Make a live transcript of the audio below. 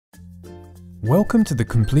Welcome to the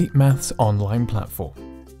Complete Maths online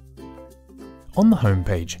platform. On the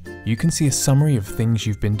homepage, you can see a summary of things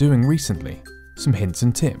you've been doing recently, some hints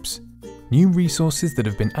and tips, new resources that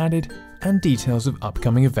have been added, and details of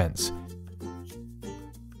upcoming events.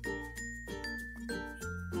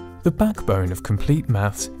 The backbone of Complete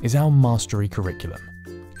Maths is our mastery curriculum,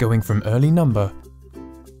 going from early number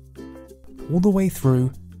all the way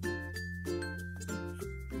through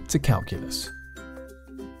to calculus.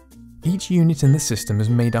 Each unit in the system is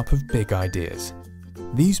made up of big ideas.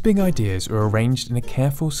 These big ideas are arranged in a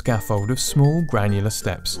careful scaffold of small granular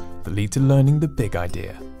steps that lead to learning the big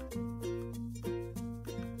idea.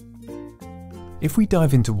 If we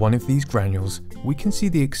dive into one of these granules, we can see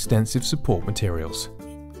the extensive support materials.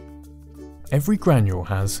 Every granule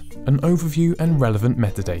has an overview and relevant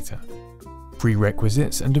metadata,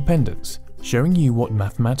 prerequisites and dependents, showing you what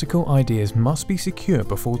mathematical ideas must be secure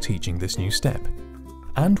before teaching this new step,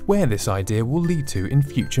 and where this idea will lead to in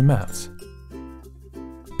future maths.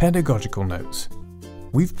 Pedagogical notes.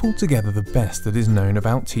 We've pulled together the best that is known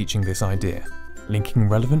about teaching this idea, linking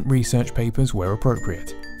relevant research papers where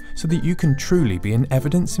appropriate, so that you can truly be an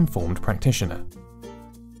evidence-informed practitioner.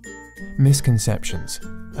 Misconceptions,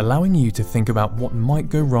 allowing you to think about what might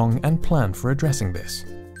go wrong and plan for addressing this.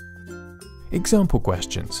 Example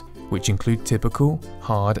questions, which include typical,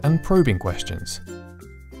 hard and probing questions.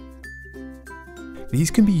 These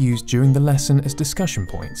can be used during the lesson as discussion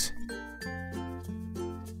points.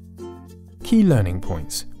 Key learning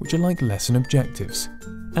points, which are like lesson objectives,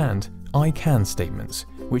 and I can statements,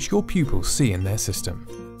 which your pupils see in their system.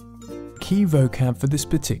 Key vocab for this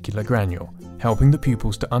particular granule, helping the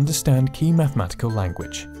pupils to understand key mathematical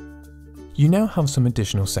language. You now have some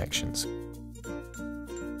additional sections.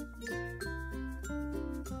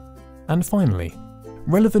 And finally,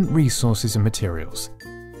 relevant resources and materials.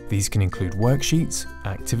 These can include worksheets,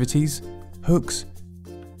 activities, hooks,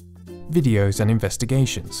 videos and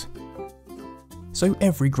investigations. So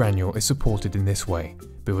every granule is supported in this way,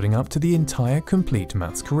 building up to the entire Complete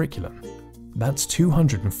Maths curriculum. That's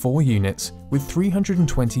 204 units with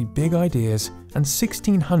 320 big ideas and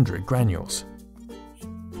 1600 granules.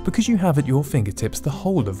 Because you have at your fingertips the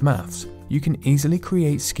whole of maths, you can easily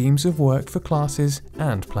create schemes of work for classes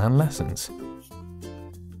and plan lessons.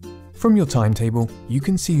 From your timetable, you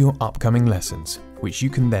can see your upcoming lessons, which you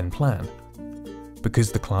can then plan.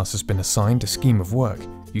 Because the class has been assigned a scheme of work,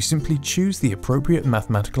 you simply choose the appropriate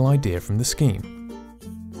mathematical idea from the scheme.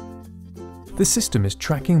 The system is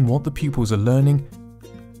tracking what the pupils are learning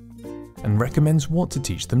and recommends what to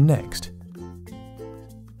teach them next.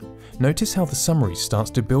 Notice how the summary starts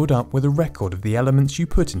to build up with a record of the elements you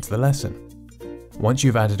put into the lesson. Once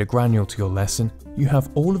you've added a granule to your lesson, you have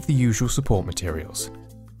all of the usual support materials.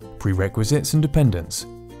 Prerequisites and dependents,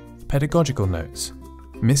 pedagogical notes,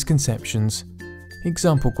 misconceptions,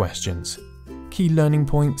 example questions, key learning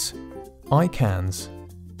points, I cans,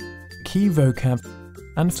 key vocab,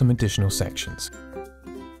 and some additional sections.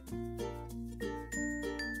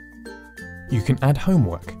 You can add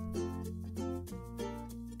homework.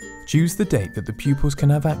 Choose the date that the pupils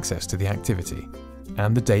can have access to the activity,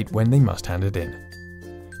 and the date when they must hand it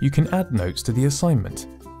in. You can add notes to the assignment,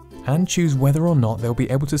 and choose whether or not they'll be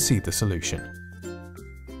able to see the solution.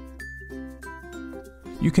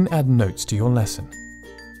 You can add notes to your lesson.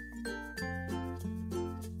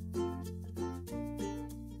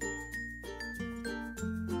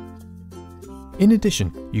 In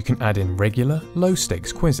addition, you can add in regular,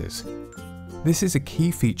 low-stakes quizzes. This is a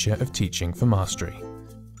key feature of teaching for mastery.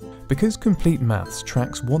 Because Complete Maths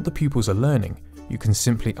tracks what the pupils are learning, you can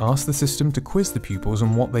simply ask the system to quiz the pupils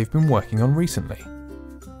on what they've been working on recently.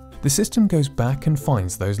 The system goes back and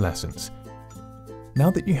finds those lessons.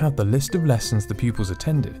 Now that you have the list of lessons the pupils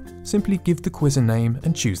attended, simply give the quiz a name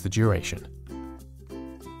and choose the duration.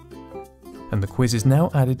 And the quiz is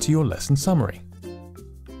now added to your lesson summary.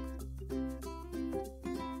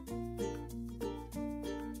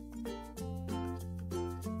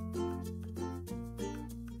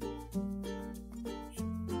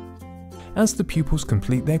 As the pupils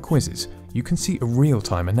complete their quizzes, you can see a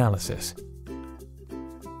real-time analysis.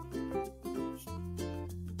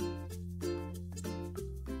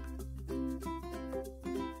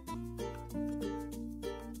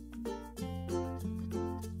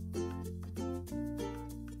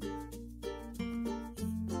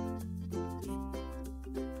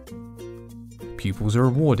 Pupils are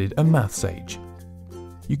awarded a Maths Age.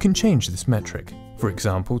 You can change this metric, for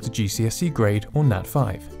example to GCSE grade or Nat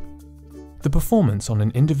 5. The performance on an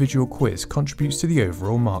individual quiz contributes to the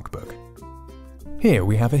overall markbook. Here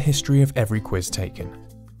we have a history of every quiz taken.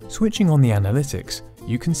 Switching on the analytics,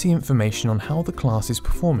 you can see information on how the class is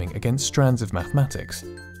performing against strands of mathematics,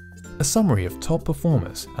 a summary of top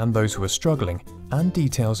performers and those who are struggling, and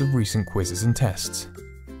details of recent quizzes and tests.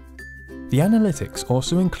 The analytics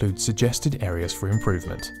also include suggested areas for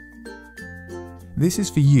improvement. This is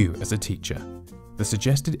for you as a teacher. The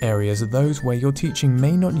suggested areas are those where your teaching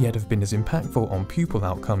may not yet have been as impactful on pupil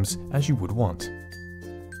outcomes as you would want.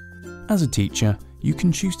 As a teacher, you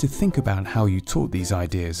can choose to think about how you taught these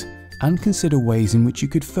ideas and consider ways in which you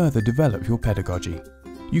could further develop your pedagogy.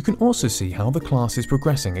 You can also see how the class is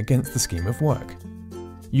progressing against the scheme of work.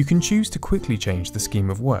 You can choose to quickly change the scheme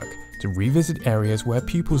of work to revisit areas where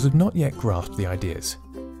pupils have not yet grasped the ideas.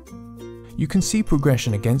 You can see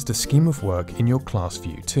progression against a scheme of work in your class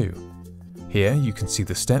view too. Here you can see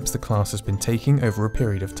the steps the class has been taking over a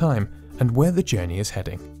period of time and where the journey is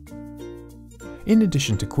heading. In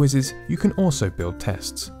addition to quizzes, you can also build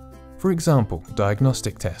tests. For example,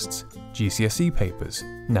 diagnostic tests, GCSE papers,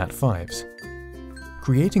 Nat 5s.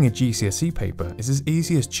 Creating a GCSE paper is as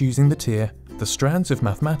easy as choosing the tier, the strands of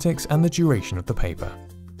mathematics and the duration of the paper.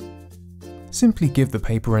 Simply give the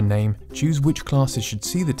paper a name, choose which classes should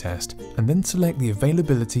see the test, and then select the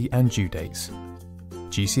availability and due dates.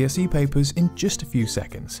 GCSE papers in just a few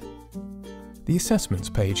seconds. The assessments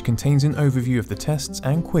page contains an overview of the tests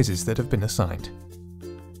and quizzes that have been assigned.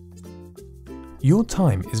 Your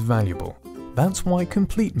time is valuable. That's why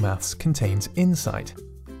Complete Maths contains Insight.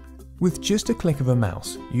 With just a click of a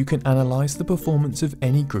mouse, you can analyze the performance of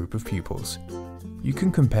any group of pupils. You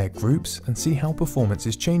can compare groups and see how performance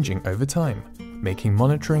is changing over time, making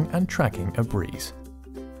monitoring and tracking a breeze.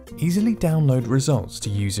 Easily download results to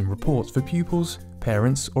use in reports for pupils,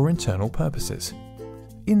 parents, or internal purposes.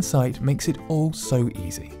 Insight makes it all so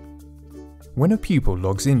easy. When a pupil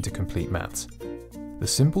logs into Complete Maths, the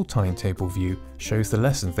simple timetable view shows the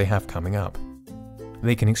lessons they have coming up.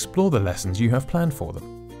 They can explore the lessons you have planned for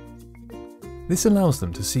them. This allows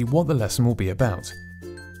them to see what the lesson will be about,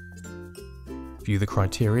 view the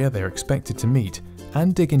criteria they are expected to meet,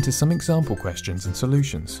 and dig into some example questions and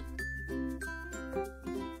solutions.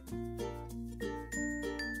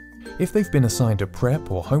 If they've been assigned a prep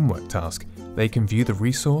or homework task, they can view the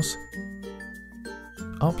resource,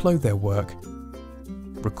 upload their work,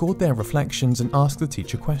 record their reflections, and ask the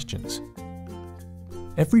teacher questions.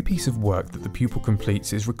 Every piece of work that the pupil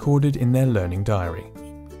completes is recorded in their learning diary.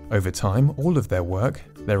 Over time, all of their work,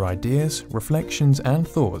 their ideas, reflections, and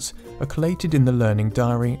thoughts are collated in the learning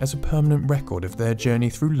diary as a permanent record of their journey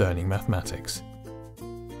through learning mathematics.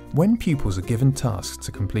 When pupils are given tasks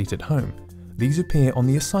to complete at home, these appear on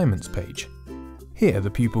the assignments page. Here,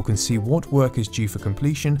 the pupil can see what work is due for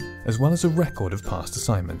completion, as well as a record of past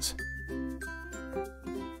assignments.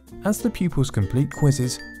 As the pupils complete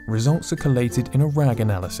quizzes, results are collated in a RAG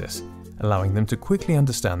analysis, allowing them to quickly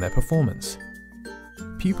understand their performance.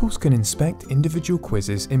 Pupils can inspect individual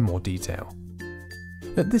quizzes in more detail.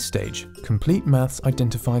 At this stage, Complete Maths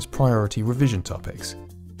identifies priority revision topics.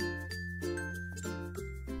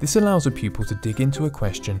 This allows a pupil to dig into a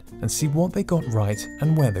question and see what they got right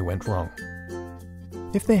and where they went wrong.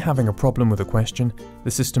 If they're having a problem with a question,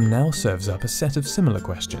 the system now serves up a set of similar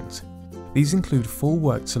questions. These include full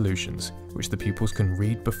worked solutions, which the pupils can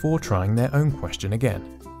read before trying their own question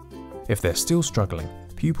again. If they're still struggling,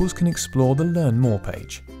 pupils can explore the Learn More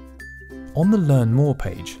page. On the Learn More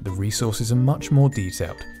page, the resources are much more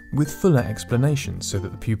detailed, with fuller explanations so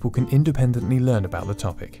that the pupil can independently learn about the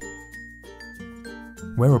topic.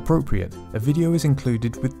 Where appropriate, a video is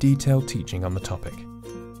included with detailed teaching on the topic.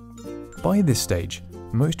 By this stage,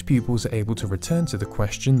 most pupils are able to return to the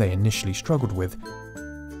question they initially struggled with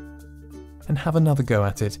and have another go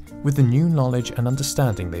at it with the new knowledge and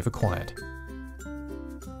understanding they've acquired.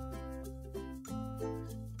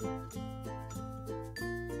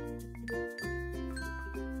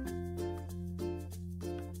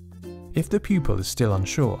 If the pupil is still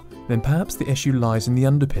unsure, then perhaps the issue lies in the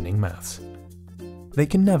underpinning maths. They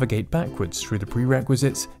can navigate backwards through the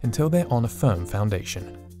prerequisites until they're on a firm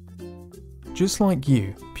foundation. Just like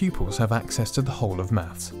you, pupils have access to the whole of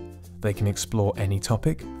maths. They can explore any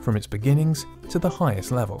topic, from its beginnings to the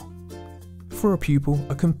highest level. For a pupil,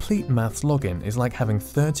 a complete maths login is like having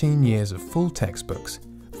 13 years of full textbooks.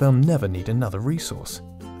 They'll never need another resource.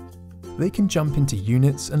 They can jump into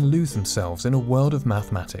units and lose themselves in a world of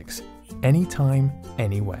mathematics, anytime,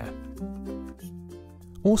 anywhere.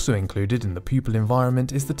 Also included in the pupil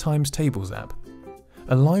environment is the Timetable app.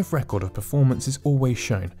 A live record of performance is always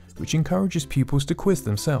shown, which encourages pupils to quiz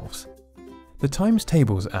themselves. The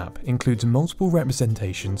Timetable app includes multiple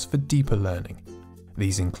representations for deeper learning.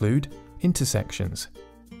 These include intersections,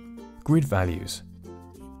 grid values,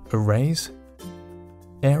 arrays,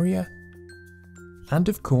 area, and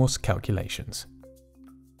of course calculations.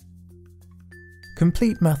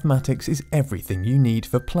 Complete Mathematics is everything you need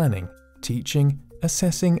for planning, teaching,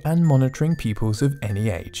 assessing and monitoring pupils of any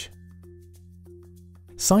age.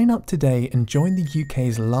 Sign up today and join the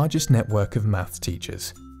UK's largest network of maths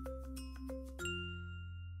teachers.